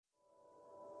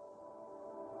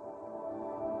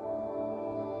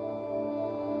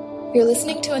You're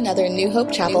listening to another New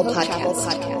Hope Chapel podcast.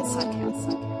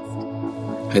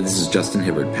 Hi, this is Justin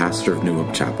Hibbard, pastor of New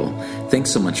Hope Chapel. Thanks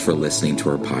so much for listening to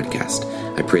our podcast.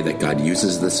 I pray that God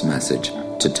uses this message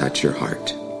to touch your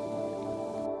heart.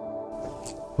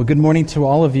 Well, good morning to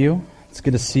all of you. It's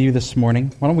good to see you this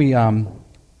morning. Why don't we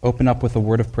open up with a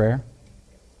word of prayer?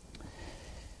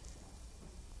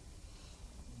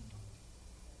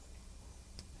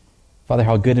 Father,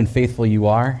 how good and faithful you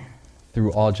are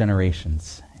through all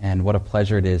generations. And what a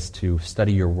pleasure it is to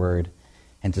study your word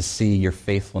and to see your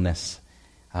faithfulness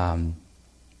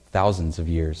thousands of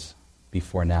years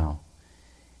before now.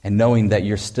 And knowing that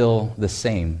you're still the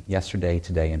same yesterday,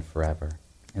 today, and forever.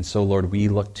 And so, Lord, we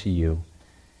look to you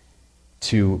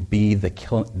to be the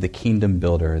kingdom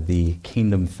builder, the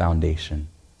kingdom foundation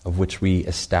of which we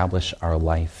establish our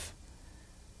life,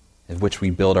 of which we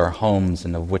build our homes,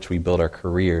 and of which we build our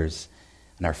careers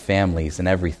and our families and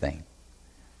everything.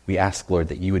 We ask, Lord,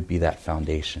 that you would be that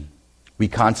foundation. We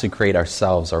consecrate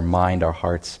ourselves, our mind, our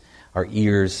hearts, our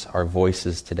ears, our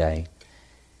voices today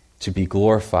to be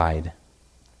glorified,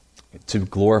 to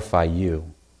glorify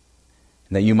you,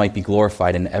 and that you might be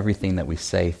glorified in everything that we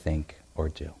say, think, or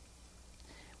do.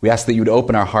 We ask that you would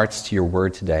open our hearts to your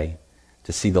word today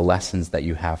to see the lessons that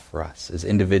you have for us as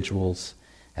individuals,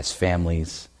 as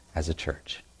families, as a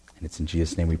church. And it's in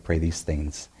Jesus' name we pray these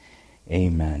things.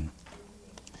 Amen.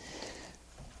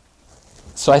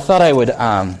 So I thought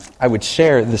I would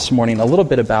share this morning a little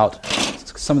bit about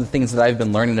some of the things that I've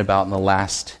been learning about in the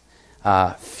last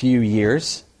few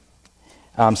years.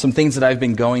 Some things that I've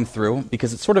been going through,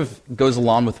 because it sort of goes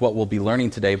along with what we'll be learning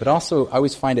today, but also I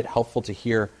always find it helpful to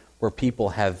hear where people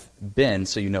have been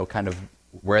so you know kind of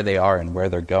where they are and where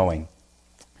they're going.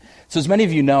 So as many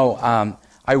of you know,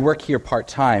 I work here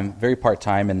part-time, very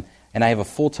part-time, and I have a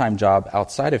full-time job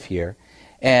outside of here.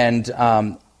 And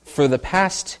for the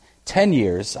past 10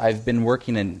 years, I've been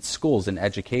working in schools in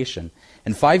education.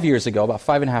 And 5 years ago, about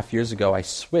 5.5 years ago, I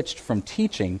switched from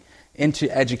teaching into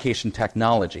education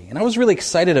technology. And I was really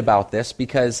excited about this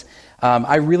because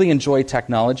I really enjoy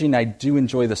technology, and I do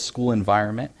enjoy the school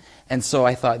environment. And so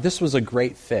I thought this was a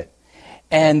great fit.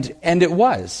 And it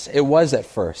was. It was at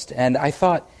first. And I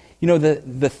thought, you know,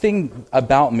 the thing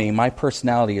about me, my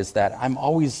personality, is that I'm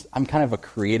kind of a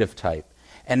creative type.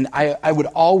 And I would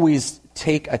always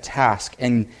take a task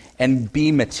and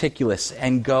be meticulous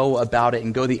and go about it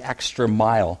and go the extra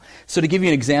mile. So to give you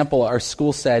an example, our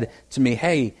school said to me,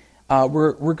 hey,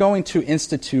 we're going to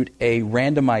institute a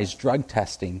randomized drug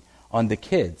testing on the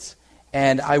kids.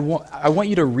 And I want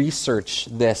you to research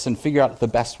this and figure out the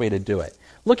best way to do it.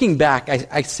 Looking back,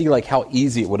 I see like how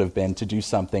easy it would have been to do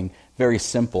something very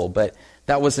simple, but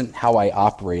that wasn't how I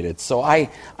operated. So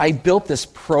I built this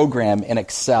program in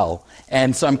Excel.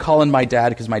 And so I'm calling my dad,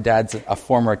 because my dad's a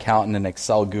former accountant and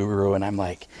Excel guru, and I'm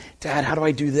like, Dad, how do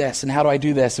I do this? And how do I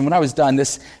do this? And when I was done,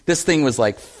 this thing was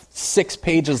like 6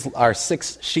 pages or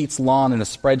 6 sheets long in a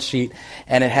spreadsheet,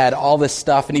 and it had all this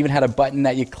stuff, and even had a button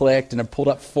that you clicked, and it pulled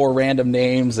up 4 random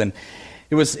names, and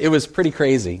it was pretty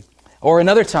crazy. Or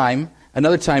another time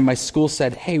my school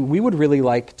said, hey, we would really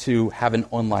like to have an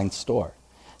online store.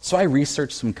 So I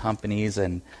researched some companies,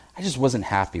 and I just wasn't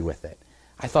happy with it.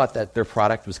 I thought that their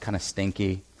product was kind of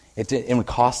stinky. It would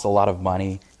cost a lot of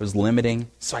money. It was limiting.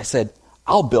 So I said,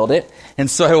 I'll build it. And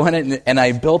so I went in and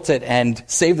I built it and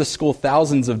saved the school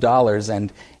thousands of dollars.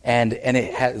 And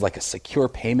it had like a secure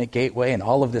payment gateway and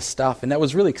all of this stuff. And that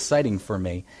was really exciting for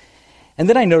me. And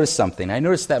then I noticed something. I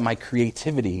noticed that my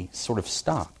creativity sort of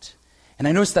stopped. And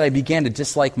I noticed that I began to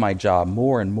dislike my job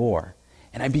more and more.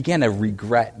 And I began to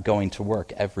regret going to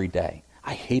work every day.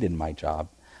 I hated my job.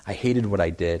 I hated what I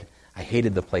did. I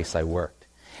hated the place I worked.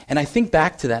 And I think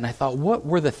back to that and I thought, what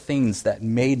were the things that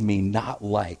made me not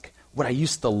like what I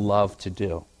used to love to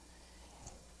do?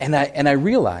 And I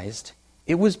realized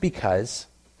it was because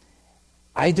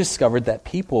I discovered that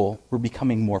people were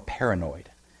becoming more paranoid.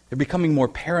 They're becoming more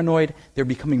paranoid. They're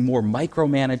becoming more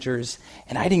micromanagers.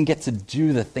 And I didn't get to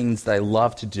do the things that I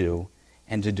love to do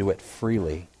and to do it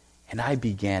freely. And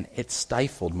it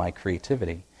stifled my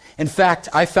creativity. In fact,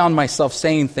 I found myself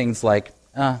saying things like,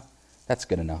 that's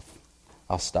good enough.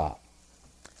 I'll stop.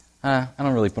 I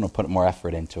don't really want to put more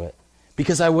effort into it.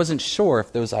 Because I wasn't sure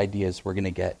if those ideas were going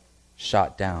to get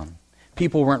shot down.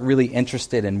 People weren't really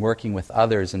interested in working with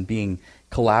others and being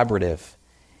collaborative.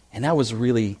 And that was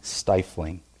really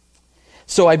stifling.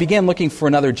 So I began looking for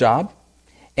another job.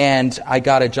 And I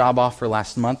got a job offer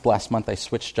last month. Last month I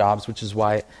switched jobs, which is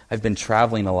why I've been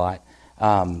traveling a lot.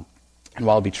 And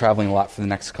while I'll be traveling a lot for the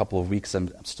next couple of weeks,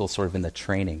 I'm still sort of in the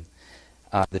training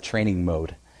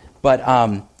mode.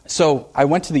 But so I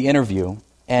went to the interview,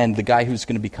 and the guy who's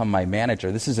going to become my manager,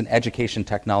 this is an education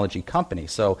technology company.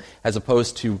 So as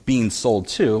opposed to being sold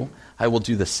to, I will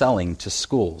do the selling to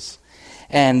schools.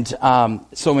 And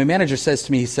so my manager says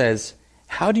to me, he says,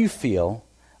 how do you feel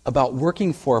about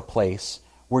working for a place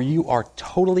where you are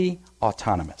totally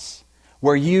autonomous,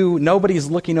 where nobody's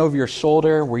looking over your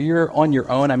shoulder, where you're on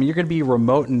your own? I mean, you're going to be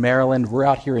remote in Maryland. We're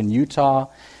out here in Utah.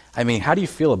 I mean, how do you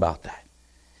feel about that?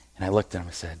 And I looked at him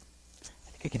and said,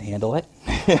 I think I can handle it.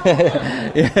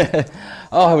 Yeah.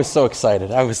 Oh, I was so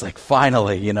excited. I was like,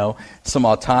 finally, some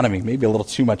autonomy, maybe a little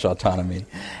too much autonomy.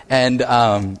 And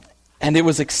it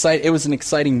was It was an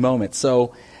exciting moment.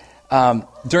 So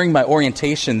during my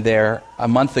orientation there a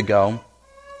month ago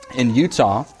in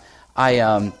Utah,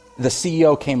 the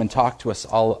CEO came and talked to us,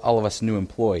 all of us new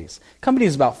employees. The company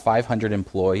is about 500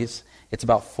 employees. It's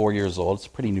about 4 years old. It's a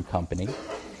pretty new company.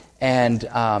 And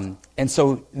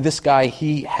so this guy,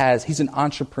 he's an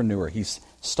entrepreneur.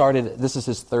 This is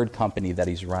his third company that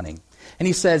he's running. And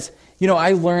he says,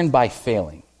 I learned by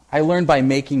failing. I learned by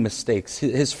making mistakes.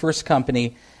 His first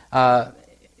company,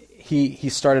 he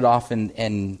started off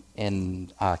in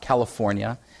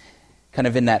California, kind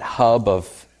of in that hub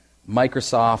of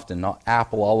Microsoft and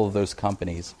Apple, all of those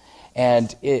companies.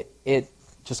 And it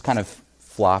just kind of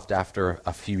flopped after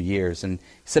a few years. And he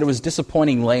said it was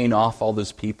disappointing laying off all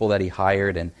those people that he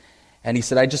hired. And he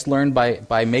said, I just learned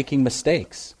by making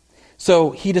mistakes.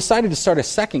 So he decided to start a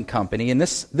second company. And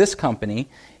this company,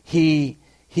 his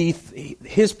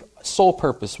sole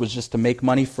purpose was just to make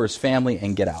money for his family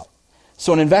and get out.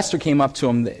 So an investor came up to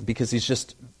him because he's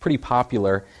just pretty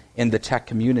popular in the tech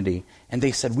community. And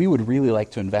they said, we would really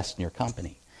like to invest in your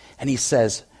company. And he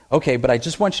says, okay, but I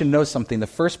just want you to know something. The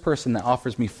first person that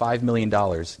offers me $5 million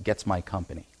gets my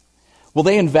company. Well,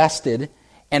 they invested,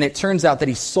 and it turns out that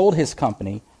he sold his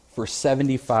company for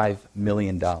 $75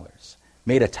 million.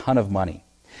 Made a ton of money.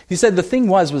 He said the thing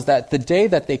was that the day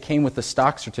that they came with the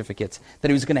stock certificates that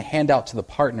he was going to hand out to the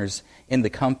partners in the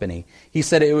company, he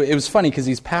said it was funny because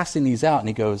he's passing these out, and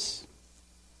he goes,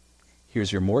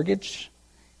 here's your mortgage,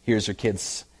 here's your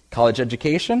kid's college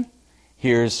education,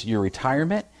 here's your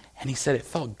retirement. And he said it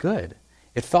felt good.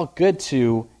 It felt good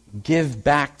to give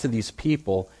back to these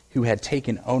people who had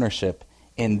taken ownership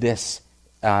in this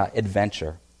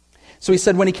adventure. So he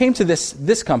said when he came to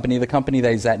this company, the company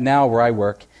that he's at now where I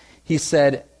work, he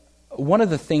said, one of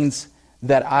the things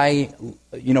that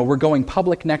we're going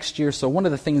public next year, so one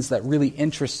of the things that really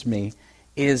interests me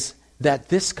is that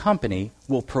this company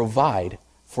will provide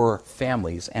for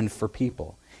families and for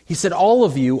people. He said, all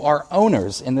of you are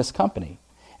owners in this company.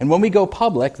 And when we go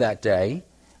public that day,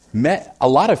 a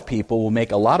lot of people will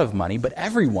make a lot of money, but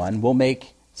everyone will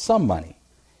make some money.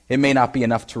 It may not be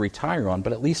enough to retire on,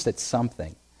 but at least it's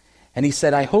something. And he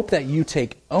said, I hope that you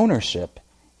take ownership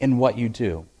in what you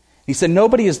do. He said,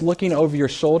 nobody is looking over your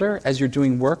shoulder as you're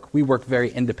doing work. We work very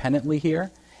independently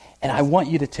here. And I want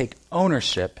you to take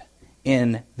ownership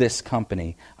in this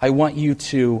company. I want you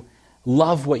to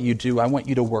love what you do. I want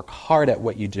you to work hard at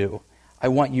what you do. I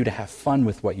want you to have fun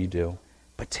with what you do,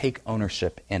 but take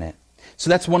ownership in it. So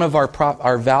that's one of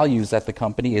our values at the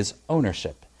company is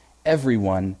ownership.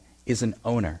 Everyone is an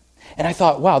owner. And I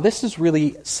thought, wow, this is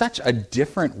really such a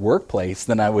different workplace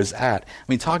than I was at. I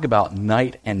mean, talk about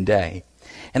night and day.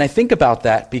 And I think about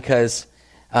that because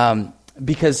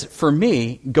for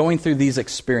me, going through these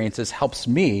experiences helps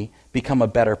me become a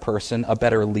better person, a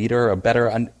better leader, a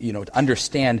better,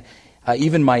 understand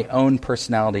even my own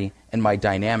personality and my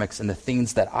dynamics and the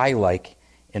things that I like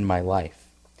in my life.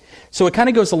 So it kind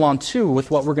of goes along, too,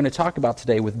 with what we're going to talk about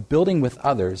today with building with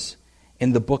others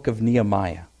in the book of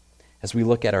Nehemiah as we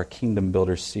look at our Kingdom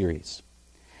Builders series.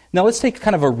 Now let's take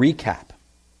kind of a recap.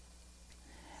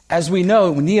 As we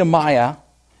know, Nehemiah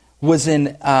was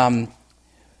a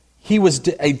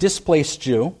displaced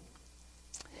Jew,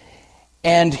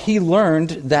 and he learned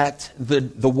that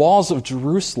the walls of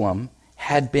Jerusalem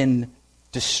had been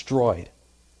destroyed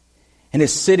and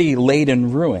his city laid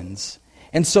in ruins.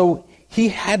 And so he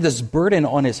had this burden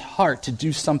on his heart to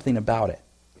do something about it.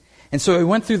 And so he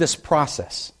went through this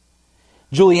process.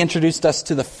 Julie introduced us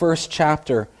to the first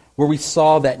chapter where we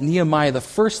saw that Nehemiah, the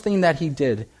first thing that he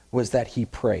did was that he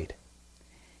prayed.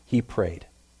 He prayed.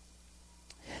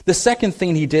 The second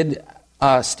thing he did,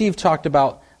 Steve talked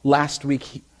about last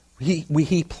week,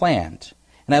 he planned.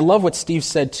 And I love what Steve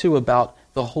said too about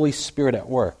the Holy Spirit at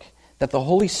work. That the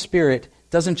Holy Spirit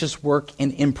doesn't just work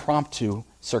in impromptu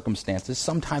circumstances.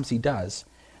 Sometimes he does.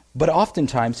 But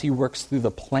oftentimes he works through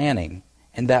the planning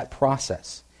and that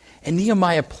process. And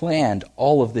Nehemiah planned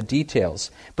all of the details.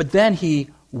 But then he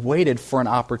waited for an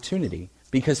opportunity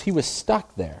because he was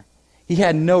stuck there. He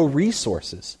had no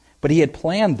resources, but he had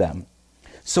planned them.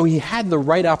 So he had the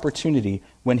right opportunity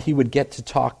when he would get to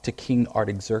talk to King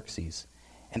Artaxerxes.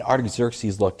 And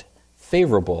Artaxerxes looked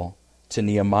favorable to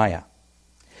Nehemiah.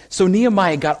 So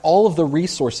Nehemiah got all of the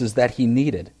resources that he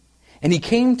needed. And he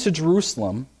came to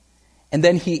Jerusalem, and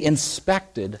then he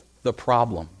inspected the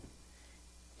problem.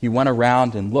 He went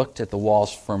around and looked at the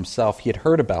walls for himself. He had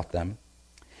heard about them.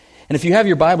 And if you have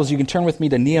your Bibles, you can turn with me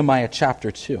to Nehemiah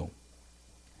chapter 2.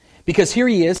 Because here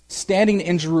he is, standing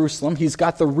in Jerusalem. He's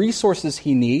got the resources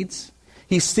he needs.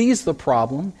 He sees the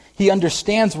problem. He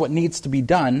understands what needs to be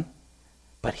done,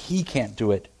 but he can't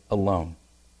do it alone.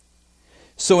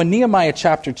 So in Nehemiah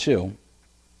chapter 2,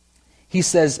 he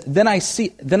says, Then I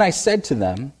said to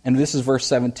them, and this is verse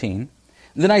 17,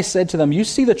 Then I said to them, you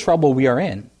see the trouble we are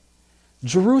in.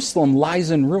 Jerusalem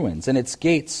lies in ruins, and its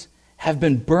gates have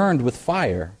been burned with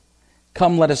fire.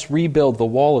 Come, let us rebuild the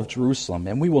wall of Jerusalem,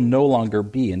 and we will no longer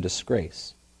be in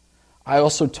disgrace. I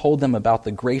also told them about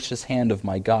the gracious hand of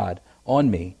my God on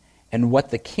me, and what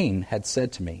the king had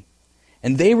said to me.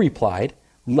 And they replied,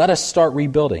 Let us start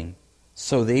rebuilding.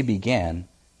 So they began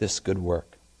this good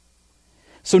work.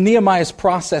 So Nehemiah's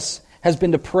process has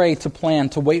been to pray, to plan,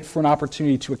 to wait for an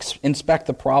opportunity to inspect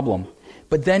the problem.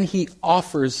 But then he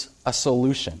offers a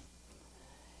solution.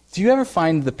 Do you ever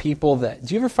find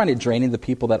it draining, the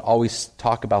people that always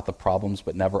talk about the problems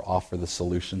but never offer the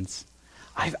solutions?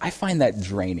 I find that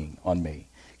draining on me.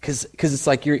 Because it's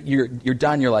like you're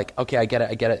done, you're like, okay, I get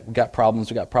it. We got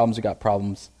problems. All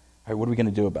right, what are we going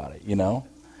to do about it, you know?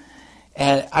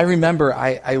 And I remember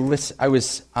I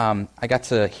got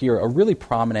to hear a really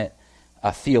prominent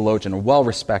theologian, a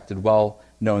well-respected,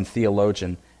 well-known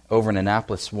theologian over in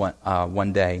Annapolis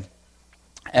one day.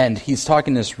 And he's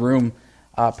talking in this room,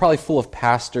 probably full of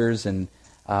pastors and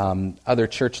other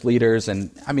church leaders,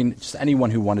 and I mean, just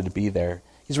anyone who wanted to be there.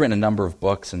 He's written a number of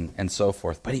books and so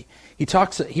forth. But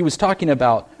he was talking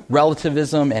about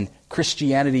relativism and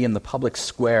Christianity in the public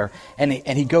square, and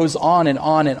he goes on and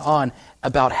on and on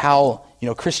about how, you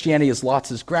know, Christianity has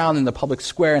lost its ground in the public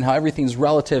square and how everything's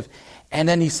relative. And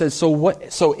then he says,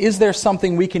 so is there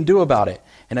something we can do about it?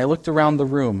 And I looked around the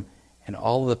room, and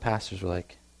all of the pastors were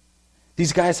like,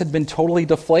 these guys had been totally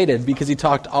deflated because he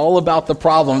talked all about the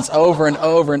problems over and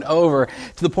over and over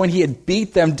to the point he had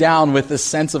beat them down with this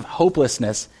sense of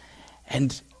hopelessness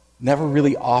and never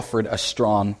really offered a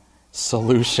strong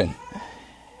solution.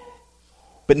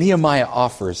 But Nehemiah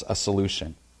offers a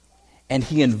solution, and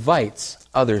he invites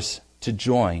others to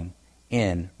join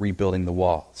in rebuilding the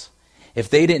walls. If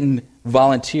they didn't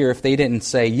volunteer, if they didn't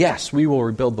say, yes, we will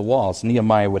rebuild the walls,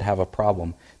 Nehemiah would have a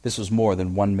problem. This was more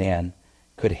than one man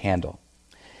could handle.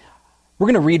 We're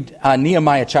going to read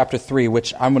Nehemiah chapter 3,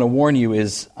 which I'm going to warn you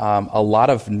is a lot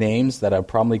of names that I'm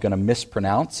probably going to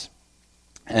mispronounce,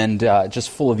 and just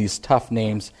full of these tough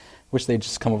names. Wish they'd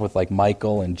just come up with like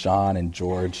Michael and John and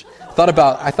George. I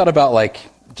thought about like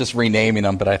just renaming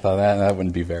them, but I thought that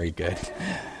wouldn't be very good.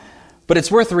 But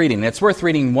it's worth reading. It's worth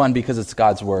reading, one, because it's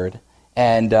God's word.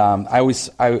 And I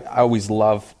always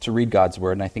love to read God's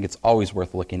word, and I think it's always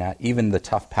worth looking at, even the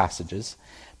tough passages.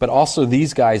 But also,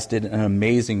 these guys did an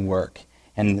amazing work,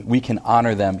 and we can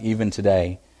honor them even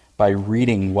today by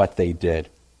reading what they did.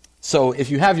 So if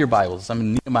you have your Bibles, I'm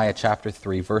in Nehemiah chapter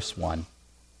 3, verse 1.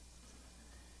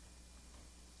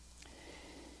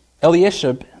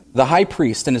 Eliashib, the high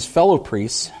priest, and his fellow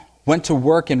priests went to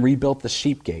work and rebuilt the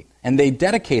sheep gate, and they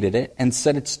dedicated it and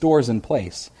set its doors in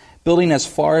place, building as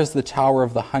far as the Tower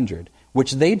of the 100,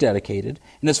 which they dedicated,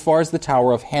 and as far as the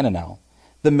Tower of Hananel.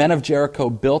 The men of Jericho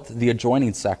built the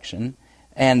adjoining section,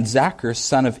 and Zachar,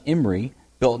 son of Imri,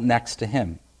 built next to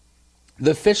him.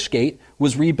 The fish gate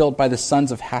was rebuilt by the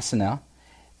sons of Hassenaah.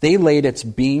 They laid its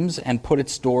beams and put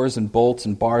its doors and bolts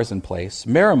and bars in place.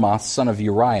 Meremoth, son of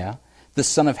Uriah, the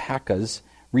son of Hakaz,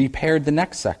 repaired the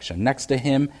next section. Next to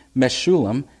him,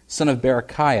 Meshullam, son of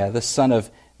Berechiah, the son of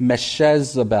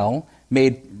Meshezabel,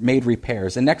 made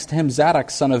repairs. And next to him, Zadok,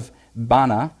 son of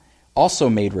Bana, also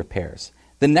made repairs.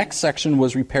 The next section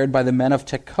was repaired by the men of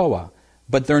Tekoa,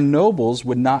 but their nobles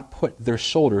would not put their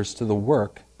shoulders to the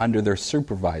work under their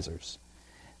supervisors.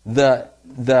 The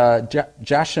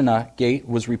Jashanah gate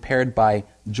was repaired by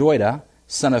Joiada,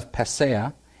 son of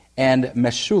Paseah, and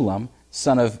Meshullam,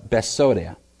 son of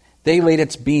Besodiah. They laid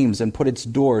its beams and put its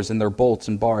doors and their bolts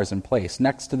and bars in place.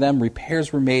 Next to them,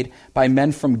 repairs were made by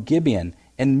men from Gibeon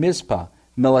and Mizpah,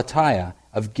 Melatiah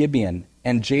of Gibeon,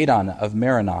 and Jadon of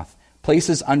Meronoth,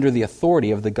 places under the authority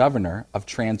of the governor of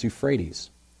Trans-Euphrates.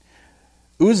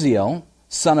 Uzziel,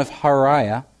 son of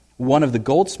Hariah, one of the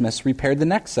goldsmiths, repaired the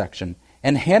next section,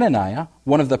 and Hananiah,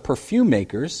 one of the perfume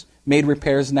makers, made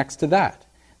repairs next to that.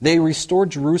 They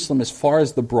restored Jerusalem as far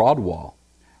as the broad wall.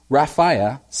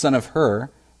 Raphiah, son of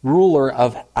Hur, ruler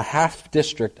of a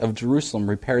half-district of Jerusalem,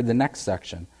 repaired the next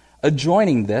section.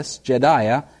 Adjoining this,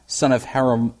 Jedaiah, son of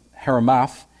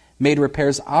Haramath, made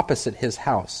repairs opposite his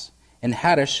house. And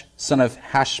Haddish, son of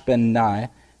Hashbani,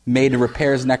 made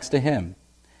repairs next to him.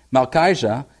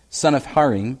 Malchijah, son of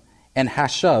Harim, and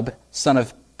Hashub, son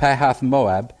of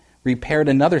Pahath-Moab, repaired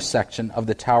another section of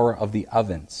the Tower of the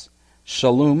Ovens.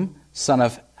 Shallum, son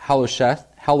of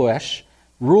Haloesh,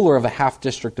 ruler of a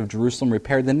half-district of Jerusalem,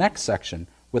 repaired the next section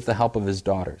with the help of his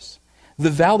daughters. The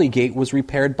valley gate was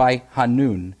repaired by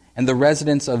Hanun and the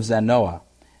residents of Zanoah.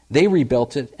 They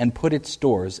rebuilt it and put its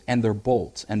doors and their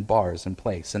bolts and bars in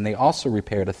place. And they also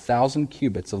repaired 1,000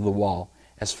 cubits of the wall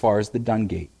as far as the dung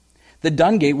gate. The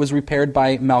dung gate was repaired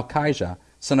by Malchijah,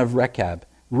 son of Rechab,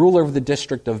 ruler of the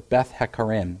district of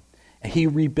Beth-Hakarim. He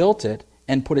rebuilt it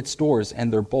and put its doors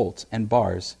and their bolts and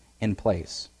bars in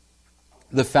place.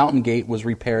 The fountain gate was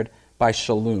repaired by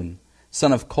Shallun,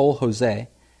 son of Kol-Hoseh,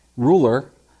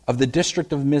 ruler of the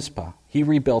district of Mizpah. He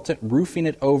rebuilt it, roofing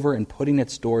it over and putting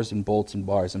its doors and bolts and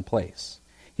bars in place.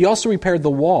 He also repaired the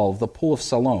wall of the pool of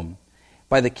Siloam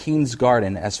by the king's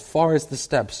garden as far as the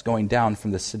steps going down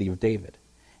from the city of David.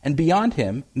 And beyond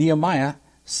him, Nehemiah,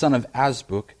 son of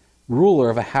Azbuk, ruler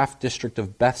of a half-district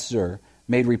of Beth-zur,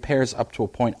 made repairs up to a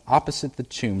point opposite the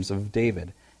tombs of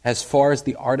David, as far as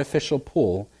the artificial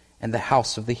pool and the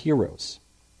house of the heroes.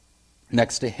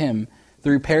 Next to him,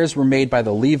 the repairs were made by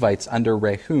the Levites under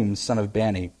Rehum, son of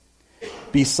Bani.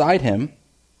 Beside him,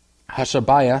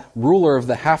 Hashabiah, ruler of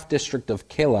the half-district of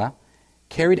Keilah,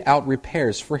 carried out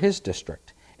repairs for his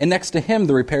district. And next to him,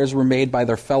 the repairs were made by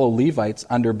their fellow Levites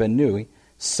under Benui,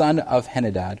 son of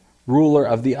Henadad, ruler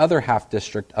of the other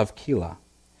half-district of Keilah.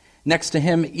 Next to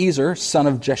him, Ezer, son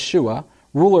of Jeshua,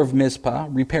 ruler of Mizpah,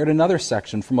 repaired another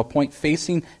section from a point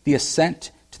facing the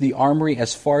ascent to the armory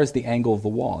as far as the angle of the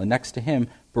wall. And next to him,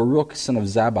 Baruch, son of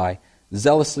Zabbai,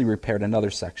 zealously repaired another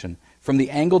section from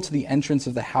the angle to the entrance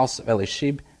of the house of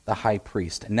Elishib, the high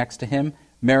priest. And next to him,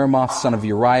 Meremoth, son of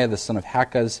Uriah, the son of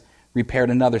Hakaz, repaired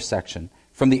another section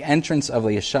from the entrance of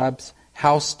Eliashab's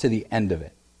house to the end of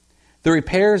it. The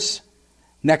repairs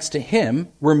next to him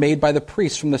were made by the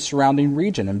priests from the surrounding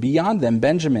region, and beyond them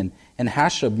Benjamin and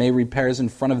Hashub made repairs in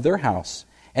front of their house.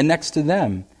 And next to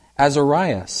them,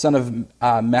 Azariah, son of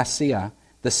Maaseiah,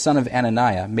 the son of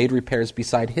Ananiah, made repairs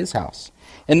beside his house.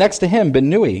 And next to him,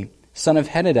 Benui, son of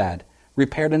Henadad,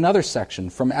 repaired another section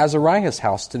from Azariah's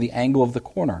house to the angle of the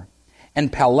corner.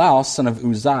 And Palal, son of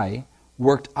Uzai,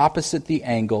 worked opposite the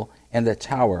angle and the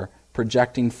tower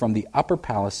projecting from the upper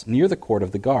palace near the court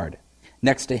of the guard.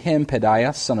 Next to him,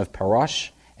 Pedaiah, son of Parosh,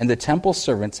 and the temple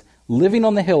servants living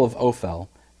on the hill of Ophel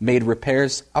made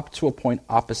repairs up to a point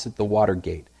opposite the water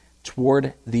gate,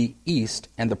 toward the east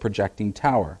and the projecting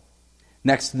tower.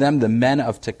 Next to them, the men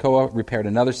of Tekoa repaired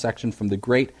another section from the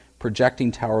great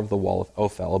projecting tower of the wall of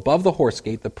Ophel. Above the horse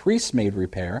gate, the priests made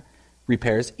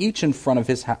repairs, each in front of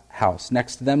his house.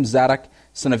 Next to them, Zadok,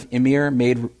 son of Immer,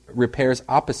 made repairs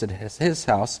opposite his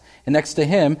house. And next to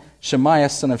him, Shemaiah,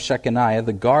 son of Shechaniah,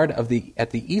 the guard at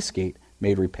the east gate,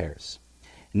 made repairs.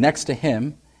 Next to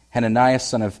him, Hananiah,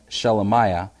 son of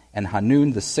Shelemiah, and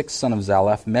Hanun, the sixth son of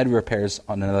Zaleph, made repairs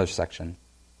on another section.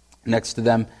 Next to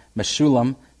them,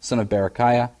 Meshullam, son of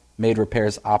Berechiah, made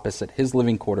repairs opposite his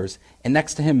living quarters. And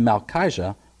next to him,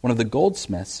 Malchijah, one of the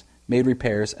goldsmiths, made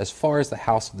repairs as far as the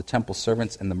house of the temple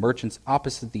servants and the merchants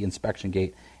opposite the inspection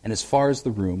gate, and as far as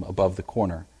the room above the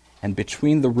corner. And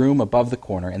between the room above the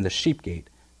corner and the sheep gate,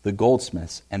 the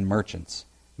goldsmiths and merchants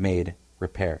made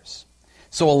repairs.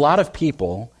 So a lot of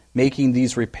people making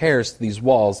these repairs to these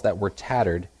walls that were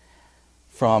tattered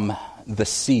from the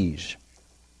siege.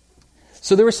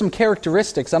 So there were some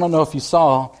characteristics, I don't know if you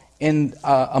saw,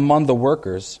 among the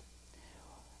workers.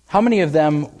 How many of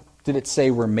them did it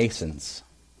say were masons?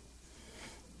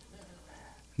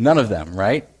 None of them,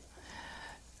 right?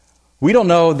 We don't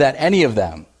know that any of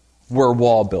them were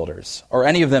wall builders, or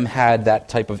any of them had that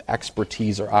type of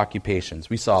expertise or occupations.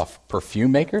 We saw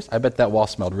perfume makers. I bet that wall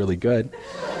smelled really good.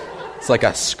 It's like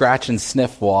a scratch and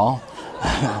sniff wall.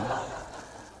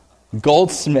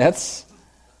 Goldsmiths,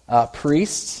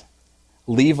 priests,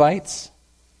 Levites.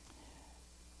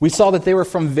 We saw that they were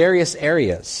from various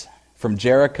areas, from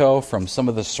Jericho, from some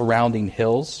of the surrounding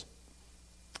hills.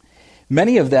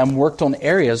 Many of them worked on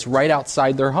areas right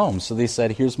outside their homes. So they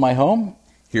said, here's my home,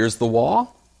 here's the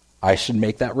wall, I should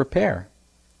make that repair.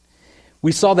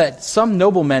 We saw that some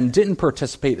noblemen didn't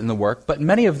participate in the work, but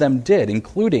many of them did,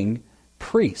 including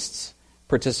priests,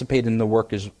 participated in the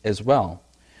work as well.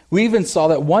 We even saw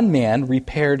that one man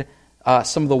repaired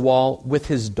some of the wall with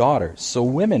his daughters, so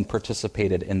women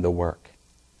participated in the work.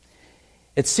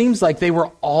 it seems like they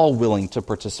were all willing to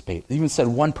participate. It even said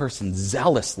one person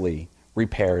zealously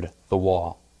repaired the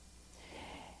wall.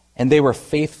 And they were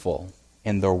faithful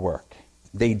in their work.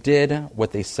 They did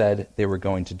what they said they were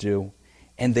going to do,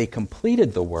 and they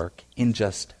completed the work in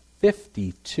just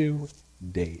 52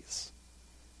 days.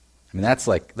 I mean, that's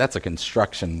a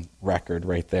construction record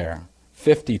right there.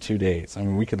 52 days. I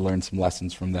mean, we could learn some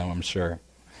lessons from them, I'm sure.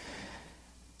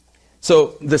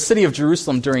 So the city of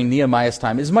Jerusalem during Nehemiah's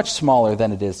time is much smaller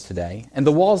than it is today. And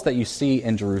the walls that you see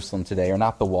in Jerusalem today are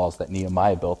not the walls that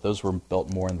Nehemiah built. Those were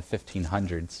built more in the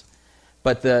 1500s.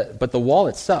 But the wall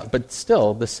itself, but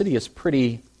still, the city is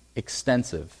pretty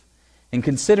extensive. And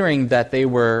considering that they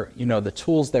were, the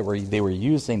tools that they were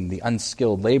using, the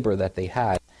unskilled labor that they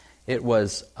had, it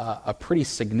was a pretty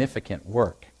significant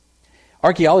work.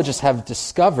 Archaeologists have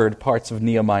discovered parts of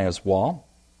Nehemiah's wall,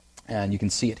 and you can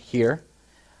see it here,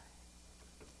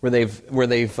 where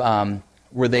they've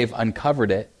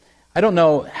uncovered it. I don't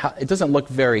know how it doesn't look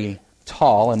very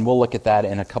tall, and we'll look at that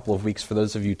in a couple of weeks. For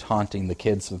those of you taunting the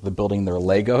kids with the building their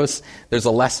Legos, there's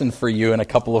a lesson for you in a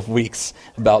couple of weeks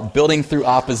about building through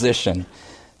opposition.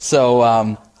 So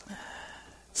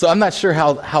I'm not sure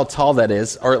how tall that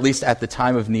is, or at least at the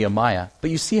time of Nehemiah.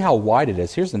 But you see how wide it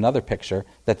is. Here's another picture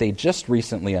that they just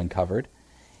recently uncovered.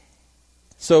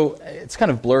 So it's kind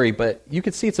of blurry, but you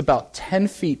can see it's about 10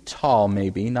 feet tall,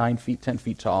 maybe, 9 feet, 10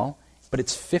 feet tall, but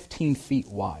it's 15 feet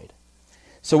wide.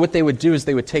 So what they would do is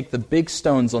they would take the big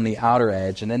stones on the outer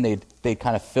edge, and then they'd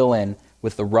kind of fill in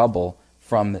with the rubble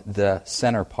from the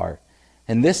center part.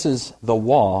 And this is the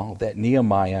wall that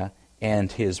Nehemiah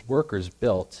and his workers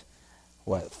built,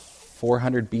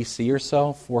 400 BC or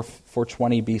so,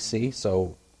 420 BC.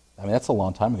 So, I mean, that's a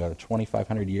long time ago,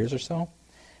 2,500 years or so.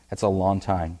 That's a long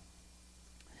time.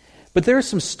 But there are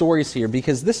some stories here,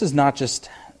 because this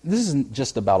isn't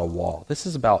just about a wall. This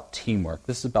is about teamwork.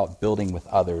 This is about building with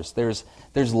others. There's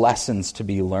lessons to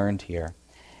be learned here.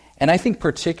 And I think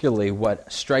particularly what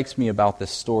strikes me about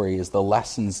this story is the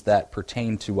lessons that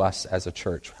pertain to us as a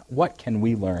church. What can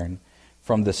we learn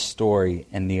from this story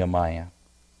in Nehemiah?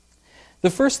 The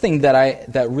first thing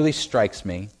that really strikes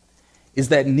me is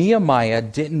that Nehemiah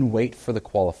didn't wait for the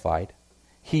qualified.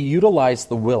 He utilized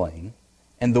the willing,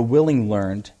 and the willing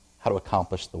learned how to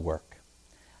accomplish the work.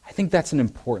 I think that's an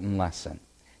important lesson.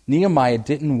 Nehemiah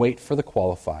didn't wait for the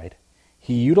qualified.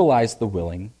 He utilized the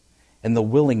willing, and the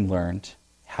willing learned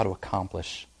how to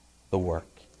accomplish the work.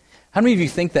 How many of you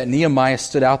think that Nehemiah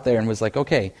stood out there and was like,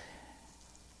 okay,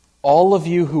 all of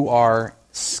you who are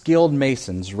skilled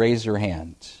masons, raise your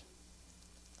hand?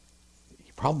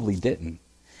 He probably didn't.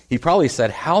 He probably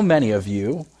said, how many of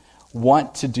you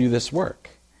want to do this work?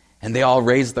 And they all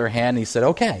raised their hand, and he said,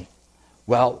 okay,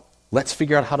 well, let's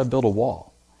figure out how to build a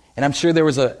wall. And I'm sure there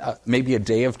was maybe a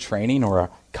day of training, or a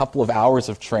couple of hours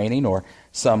of training, or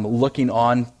some looking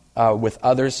on with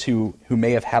others who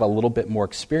may have had a little bit more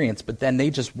experience, but then they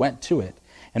just went to it.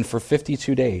 And for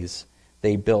 52 days,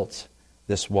 they built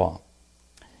this wall.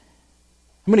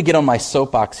 I'm going to get on my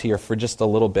soapbox here for just a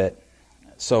little bit,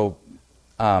 so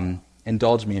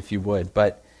indulge me if you would.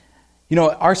 But,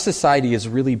 our society is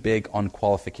really big on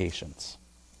qualifications.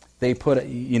 They put,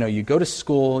 you go to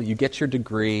school, you get your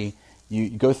degree, you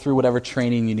go through whatever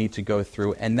training you need to go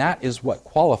through, and that is what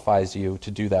qualifies you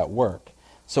to do that work.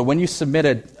 So when you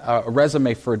submitted a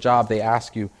resume for a job, they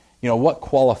ask you, what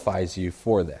qualifies you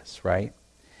for this, right?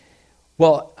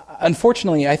 Well,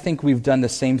 unfortunately, I think we've done the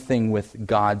same thing with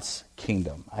God's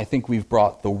kingdom. I think we've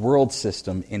brought the world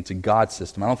system into God's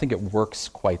system. I don't think it works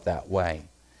quite that way.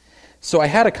 So I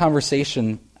had a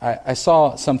conversation, I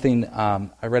saw something,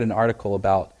 I read an article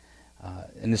about,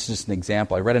 and this is just an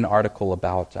example, I read an article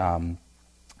about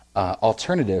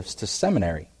alternatives to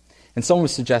seminary. And someone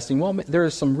was suggesting, well, there are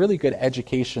some really good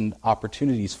education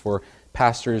opportunities for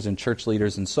pastors and church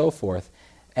leaders and so forth,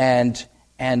 and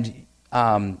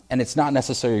it's not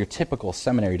necessarily your typical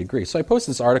seminary degree. So I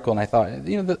posted this article, and I thought,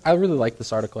 I really like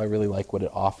this article. I really like what it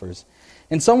offers.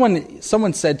 And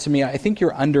someone said to me, I think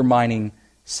you're undermining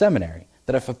seminary.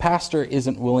 That if a pastor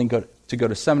isn't willing to go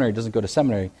to seminary, doesn't go to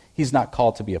seminary, he's not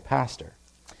called to be a pastor.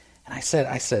 And I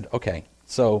said, okay,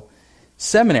 so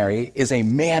seminary is a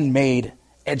man-made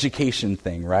education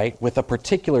thing, right, with a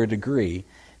particular degree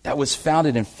that was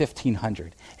founded in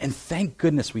 1500. And thank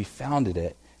goodness we founded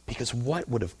it, because what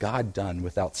would have God done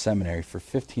without seminary for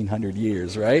 1500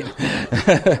 years, right?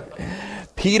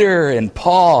 Peter and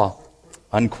Paul,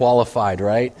 unqualified,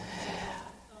 right?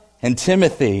 And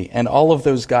Timothy and all of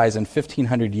those guys in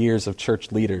 1500 years of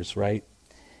church leaders, right?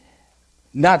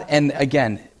 And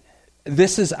again,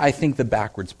 this is, I think, the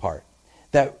backwards part.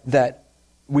 That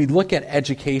we look at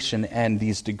education and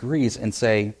these degrees and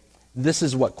say, this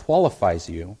is what qualifies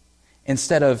you,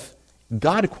 instead of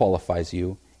God qualifies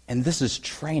you, and this is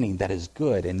training that is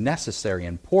good and necessary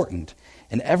and important,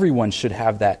 and everyone should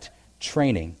have that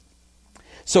training.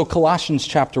 So Colossians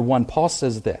chapter 1, Paul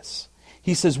says this.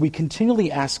 He says, we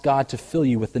continually ask God to fill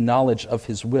you with the knowledge of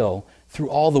his will through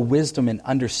all the wisdom and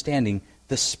understanding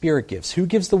the Spirit gives. Who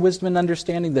gives the wisdom and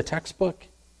understanding? The textbook?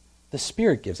 The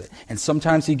Spirit gives it. And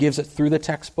sometimes he gives it through the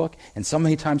textbook, and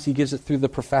sometimes he gives it through the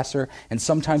professor, and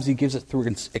sometimes he gives it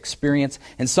through experience,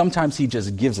 and sometimes he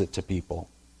just gives it to people.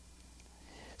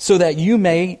 So that you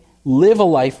may live a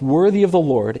life worthy of the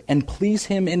Lord and please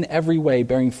him in every way,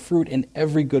 bearing fruit in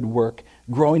every good work,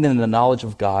 growing in the knowledge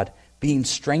of God, being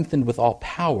strengthened with all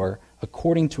power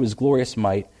according to his glorious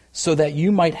might, so that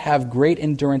you might have great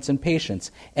endurance and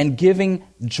patience, and giving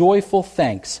joyful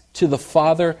thanks to the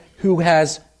Father who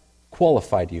has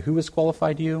qualified you. Who has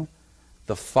qualified you?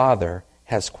 The Father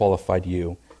has qualified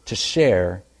you to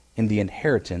share in the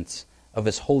inheritance of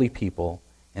his holy people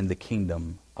in the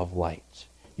kingdom of light.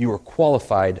 You are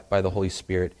qualified by the Holy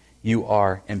Spirit. You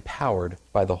are empowered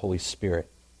by the Holy Spirit.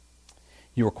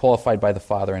 You are qualified by the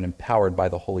Father and empowered by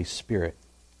the Holy Spirit.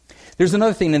 There's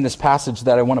another thing in this passage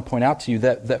that I want to point out to you,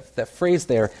 that phrase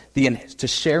there, to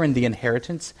share in the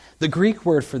inheritance. The Greek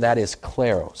word for that is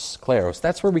kleros. Kleros.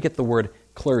 That's where we get the word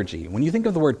clergy. When you think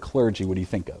of the word clergy, what do you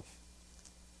think of?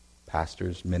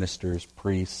 Pastors, ministers,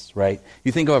 priests, right?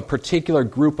 You think of a particular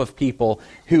group of people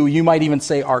who you might even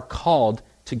say are called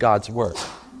to God's work.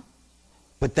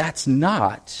 But that's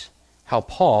not how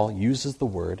Paul uses the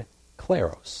word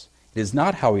kleros. It is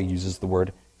not how he uses the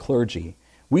word clergy.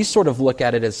 We sort of look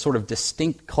at it as sort of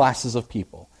distinct classes of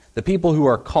people. The people who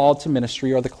are called to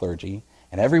ministry are the clergy,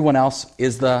 and everyone else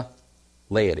is the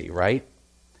laity, right?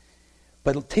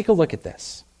 But take a look at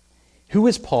this. Who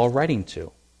is Paul writing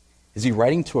to? Is he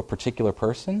writing to a particular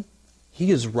person? He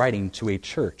is writing to a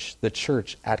church, the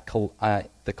church at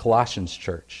the Colossians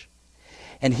church.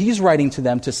 And he's writing to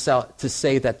them to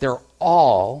say that they're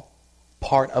all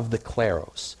part of the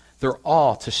kleros. They're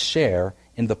all to share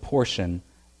in the portion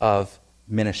of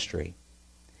ministry.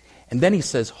 And then he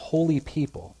says, holy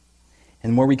people.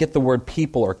 And where we get the word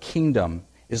people or kingdom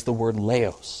is the word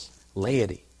laos,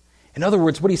 laity. In other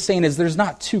words, what he's saying is there's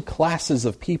not two classes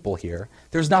of people here.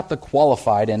 There's not the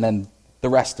qualified and then the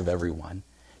rest of everyone.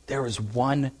 There is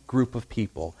one group of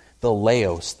people, the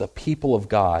laos, the people of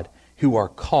God, who are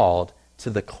called to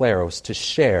the kleros to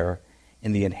share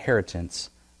in the inheritance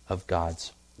of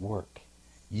God's work.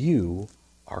 You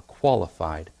are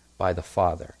qualified by the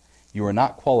Father. You are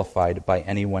not qualified by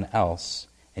anyone else,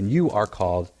 and you are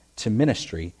called to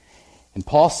ministry. And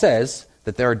Paul says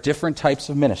that there are different types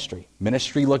of ministry.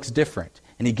 Ministry looks different,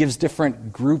 and he gives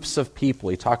different groups of people.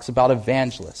 He talks about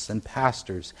evangelists and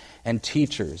pastors and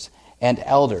teachers and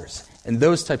elders and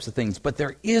those types of things. But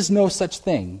there is no such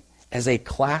thing as a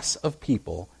class of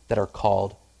people that are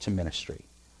called to ministry.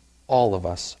 All of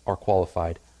us are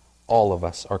qualified. All of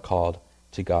us are called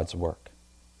to God's work.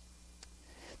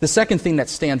 The second thing that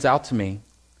stands out to me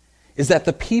is that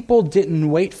the people didn't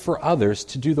wait for others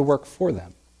to do the work for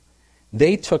them.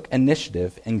 They took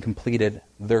initiative and completed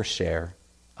their share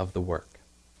of the work.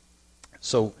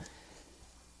 So,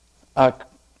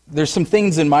 there's some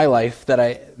things in my life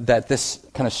that this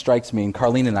kind of strikes me, and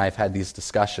Carlene and I have had these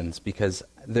discussions because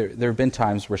there have been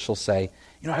times where she'll say,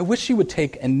 I wish you would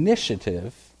take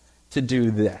initiative to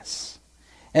do this.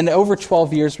 And over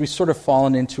 12 years, we've sort of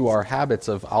fallen into our habits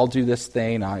of, I'll do this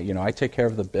thing, I take care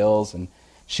of the bills, and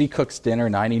she cooks dinner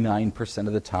 99%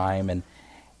 of the time.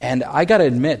 And I got to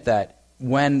admit that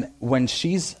when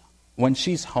she's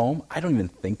home, I don't even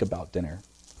think about dinner.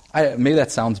 Maybe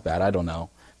that sounds bad, I don't know.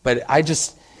 But I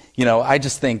just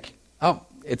think, oh,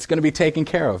 it's going to be taken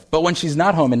care of. But when she's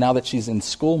not home, and now that she's in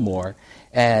school more,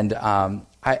 and I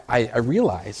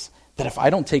realize that if I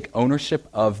don't take ownership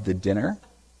of the dinner,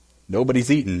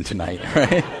 nobody's eating tonight,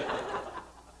 right?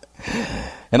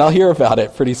 And I'll hear about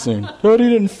it pretty soon. Daddy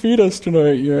didn't feed us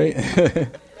tonight, right?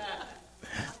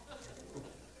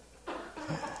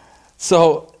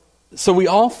 So we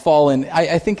all fall in.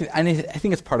 I think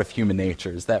it's part of human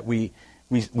nature is that we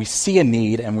see a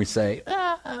need and we say,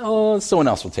 someone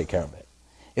else will take care of it.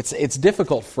 It's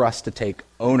difficult for us to take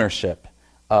ownership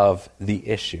of the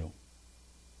issue.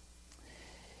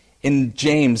 In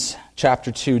James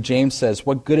chapter 2, James says,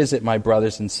 "What good is it, my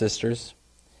brothers and sisters,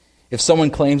 if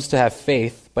someone claims to have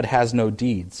faith but has no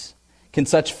deeds? Can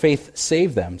such faith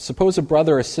save them? Suppose a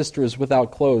brother or sister is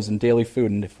without clothes and daily food,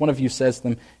 and if one of you says to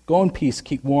them, 'Go in peace,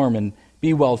 keep warm, and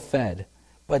be well fed,'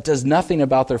 but does nothing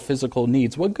about their physical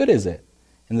needs, what good is it?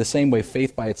 In the same way,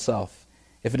 faith by itself,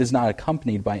 if it is not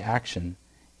accompanied by action,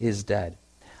 is dead."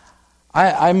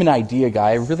 I'm an idea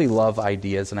guy. I really love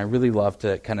ideas, and I really love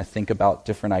to kind of think about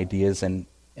different ideas and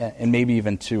maybe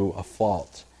even to a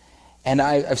fault. And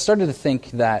I've started to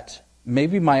think that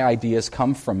maybe my ideas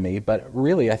come from me, but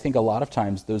really I think a lot of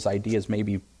times those ideas may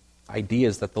be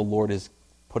ideas that the Lord is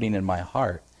putting in my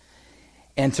heart.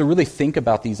 And to really think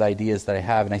about these ideas that I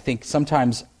have, and I think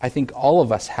sometimes, all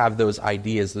of us have those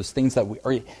ideas, those things that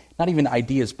or not even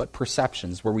ideas, but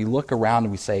perceptions, where we look around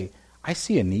and we say, I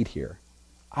see a need here.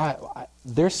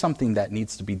 There's something that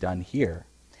needs to be done here.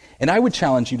 And I would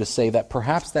challenge you to say that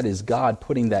perhaps that is God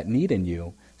putting that need in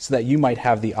you so that you might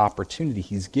have the opportunity.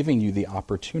 He's giving you the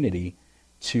opportunity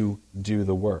to do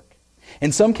the work.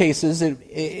 In some cases,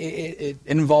 it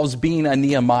involves being a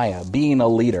Nehemiah, being a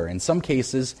leader. In some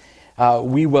cases,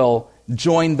 we will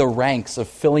join the ranks of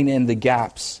filling in the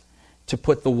gaps to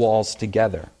put the walls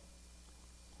together.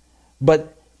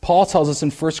 But Paul tells us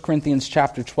in 1 Corinthians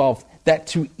chapter 12 that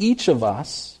to each of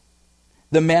us,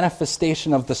 the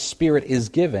manifestation of the Spirit is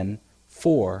given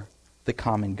for the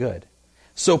common good.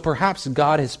 So perhaps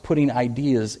God is putting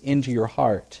ideas into your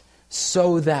heart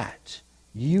so that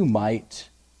you might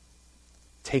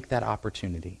take that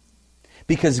opportunity.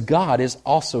 Because God is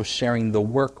also sharing the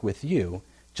work with you,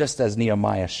 just as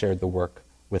Nehemiah shared the work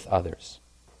with others.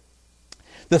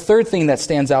 The third thing that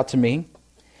stands out to me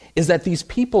is that these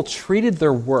people treated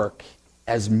their work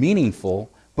as meaningful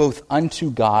both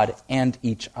unto God and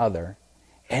each other,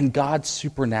 and God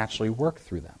supernaturally worked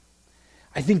through them.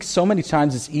 I think so many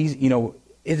times it's easy,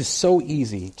 it is so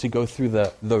easy to go through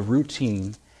the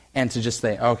routine and to just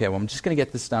say, okay, well, I'm just going to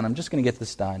get this done.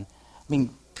 I mean,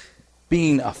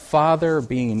 being a father,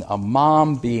 being a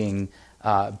mom, being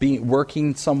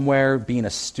working somewhere, being a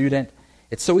student,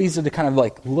 it's so easy to kind of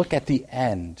like look at the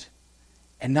end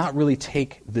and not really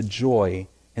take the joy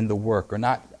in the work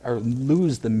or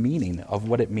lose the meaning of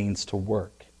what it means to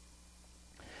work.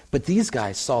 But these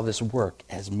guys saw this work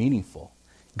as meaningful.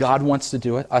 God wants to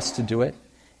do it, us to do it.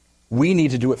 We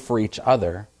need to do it for each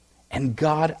other. And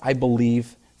God, I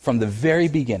believe, from the very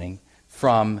beginning,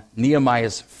 from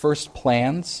Nehemiah's first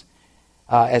plans,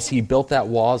 as he built that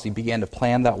wall, as he began to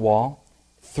plan that wall,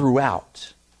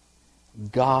 throughout,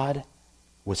 God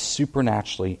was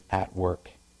supernaturally at work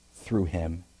through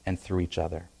him and through each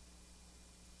other.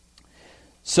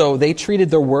 So they treated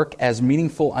their work as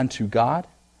meaningful unto God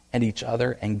and each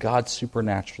other, and God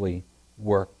supernaturally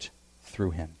worked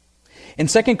through him. In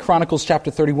 2 Chronicles chapter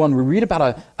 31, we read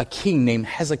about a king named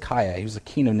Hezekiah. He was a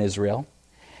king in Israel.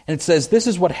 And it says, this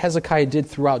is what Hezekiah did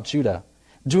throughout Judah,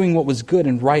 doing what was good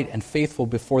and right and faithful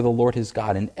before the Lord his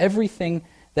God, and everything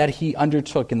that he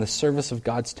undertook in the service of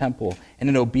God's temple and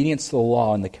in obedience to the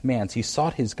law and the commands, he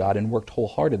sought his God and worked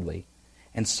wholeheartedly,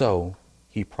 and so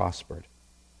he prospered.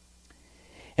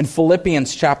 In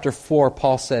Philippians chapter 4,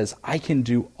 Paul says, I can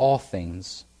do all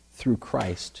things through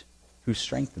Christ who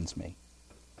strengthens me.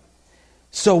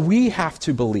 So we have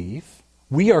to believe,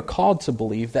 we are called to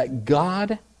believe that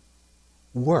God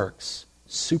works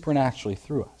supernaturally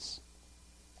through us.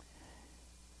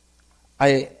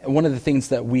 One of the things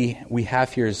that we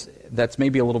have here is that's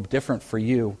maybe a little different for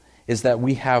you is that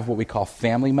we have what we call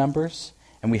family members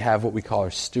and we have what we call our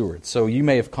stewards. So you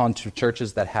may have gone to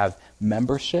churches that have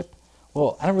membership.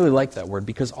 Well, I don't really like that word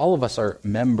because all of us are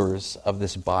members of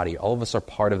this body. All of us are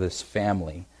part of this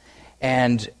family.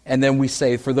 And then we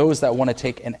say, for those that want to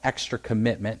take an extra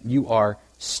commitment, you are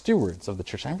stewards of the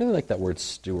church. I really like that word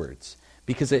stewards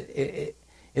because it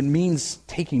means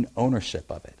taking ownership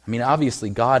of it. I mean, obviously,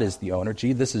 God is the owner.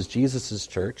 This is Jesus'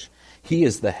 church. He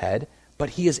is the head, but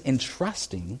he is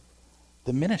entrusting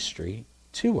the ministry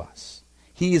to us.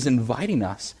 He is inviting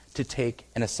us to take,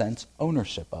 in a sense,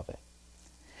 ownership of it.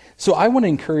 So I want to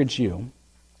encourage you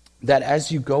that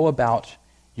as you go about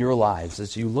your lives,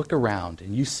 as you look around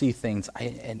and you see things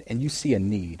and you see a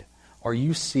need or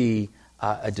you see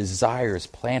a desire is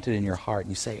planted in your heart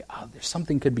and you say, oh, there's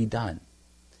something could be done.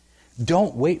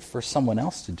 Don't wait for someone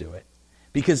else to do it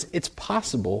because it's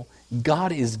possible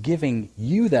God is giving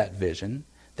you that vision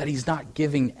that he's not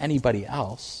giving anybody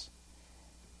else.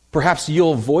 Perhaps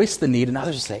you'll voice the need and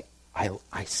others will say,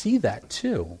 I see that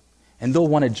too. And they'll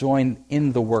want to join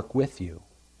in the work with you.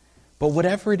 But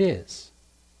whatever it is,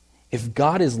 if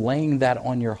God is laying that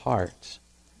on your heart,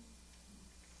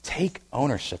 take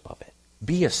ownership of it.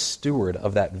 Be a steward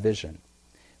of that vision.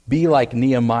 Be like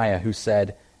Nehemiah who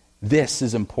said, this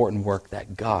is important work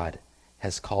that God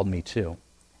has called me to.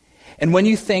 And when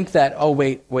you think that, oh,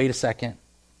 wait a second,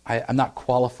 I'm not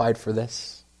qualified for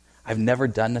this. I've never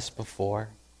done this before.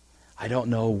 I don't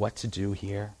know what to do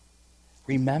here.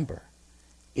 Remember,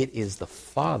 it is the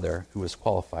Father who has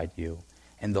qualified you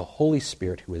and the Holy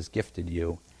Spirit who has gifted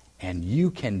you, and you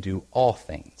can do all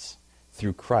things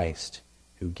through Christ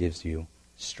who gives you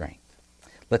strength.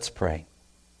 Let's pray.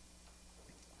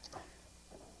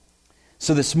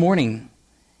 So this morning,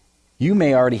 you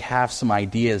may already have some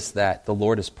ideas that the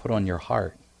Lord has put on your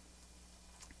heart.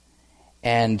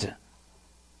 And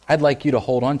I'd like you to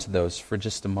hold on to those for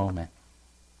just a moment.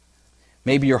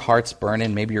 Maybe your heart's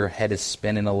burning, maybe your head is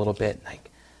spinning a little bit.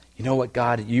 Like, you know what,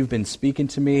 God, you've been speaking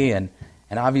to me, and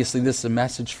obviously this is a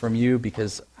message from you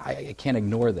because I can't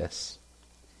ignore this.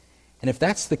 And if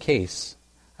that's the case,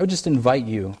 I would just invite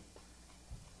you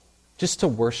just to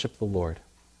worship the Lord.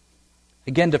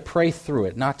 Again, to pray through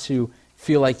it, not to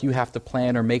feel like you have to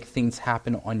plan or make things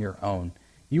happen on your own.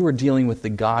 You are dealing with the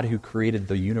God who created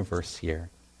the universe here.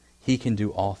 He can do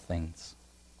all things.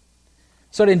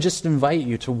 So I'd just invite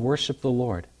you to worship the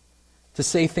Lord, to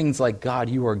say things like, God,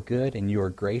 you are good and you are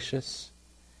gracious.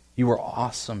 You are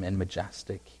awesome and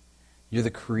majestic. You're the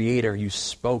creator. You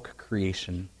spoke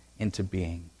creation into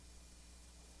being.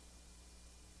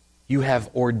 You have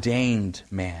ordained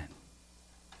man.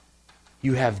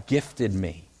 You have gifted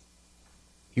me.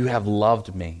 You have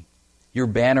loved me. Your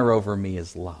banner over me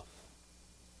is love.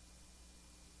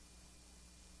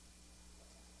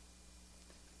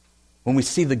 When we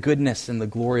see the goodness and the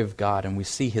glory of God and we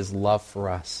see His love for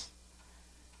us,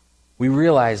 we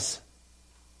realize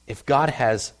if God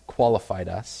has qualified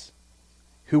us,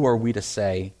 who are we to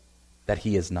say that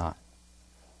He is not?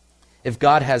 If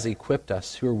God has equipped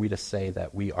us, who are we to say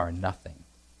that we are nothing?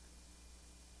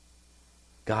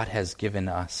 God has given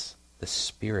us the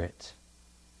Spirit,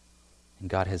 and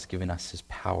God has given us His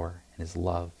power and His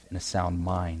love and a sound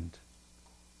mind.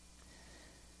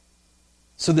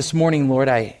 So this morning, Lord,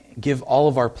 I give all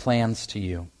of our plans to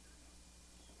you.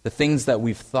 The things that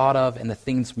we've thought of and the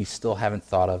things we still haven't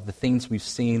thought of, the things we've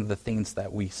seen, the things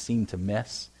that we seem to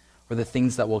miss, or the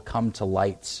things that will come to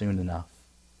light soon enough.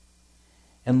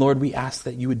 And Lord, we ask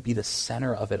that you would be the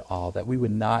center of it all, that we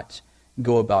would not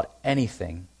go about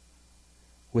anything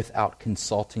without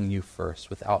consulting you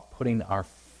first, without putting our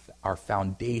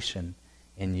foundation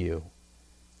in you.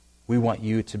 We want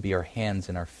you to be our hands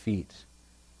and our feet,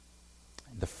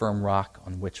 the firm rock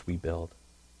on which we build.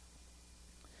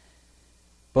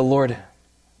 But Lord,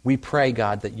 we pray,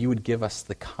 God, that you would give us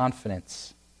the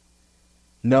confidence,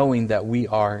 knowing that we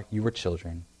are your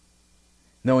children,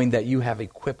 knowing that you have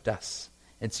equipped us.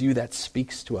 It's you that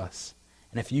speaks to us.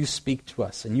 And if you speak to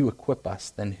us and you equip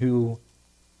us, then who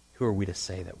are we to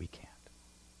say that we can't?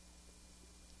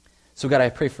 So God, I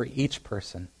pray for each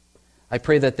person. I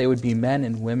pray that they would be men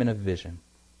and women of vision,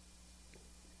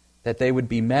 that they would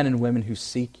be men and women who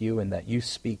seek you and that you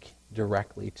speak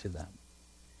directly to them.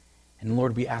 And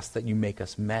Lord, we ask that you make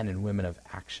us men and women of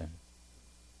action.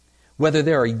 Whether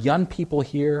there are young people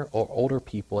here or older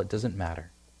people, it doesn't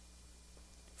matter.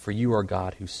 For you are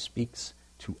God who speaks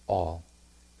to all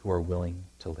who are willing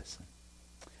to listen.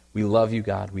 We love you,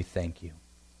 God. We thank you.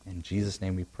 In Jesus'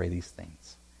 name we pray these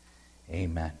things.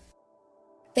 Amen.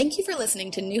 Thank you for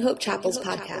listening to New Hope Chapel's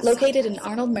podcast. Located in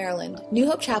Arnold, Maryland, New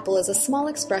Hope Chapel is a small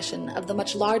expression of the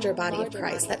much larger body of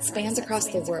Christ that spans across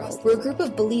the world. We're a group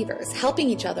of believers helping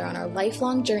each other on our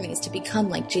lifelong journeys to become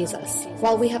like Jesus.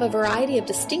 While we have a variety of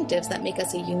distinctives that make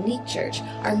us a unique church,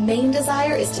 our main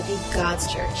desire is to be God's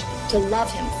church, to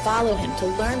love Him, follow Him, to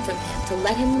learn from Him, to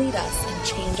let Him lead us and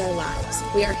change our lives.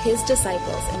 We are His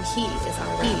disciples and He is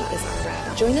our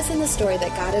rabbi. Join us in the story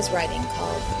that God is writing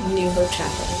called New Hope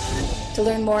Chapel. To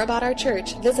learn more about our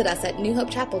church, visit us at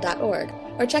newhopechapel.org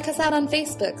or check us out on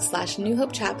Facebook /New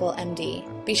Hope Chapel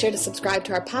MD. Be sure to subscribe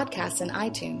to our podcast in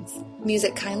iTunes.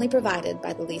 Music kindly provided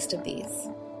by the least of these.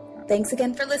 Thanks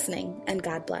again for listening, and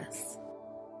God bless.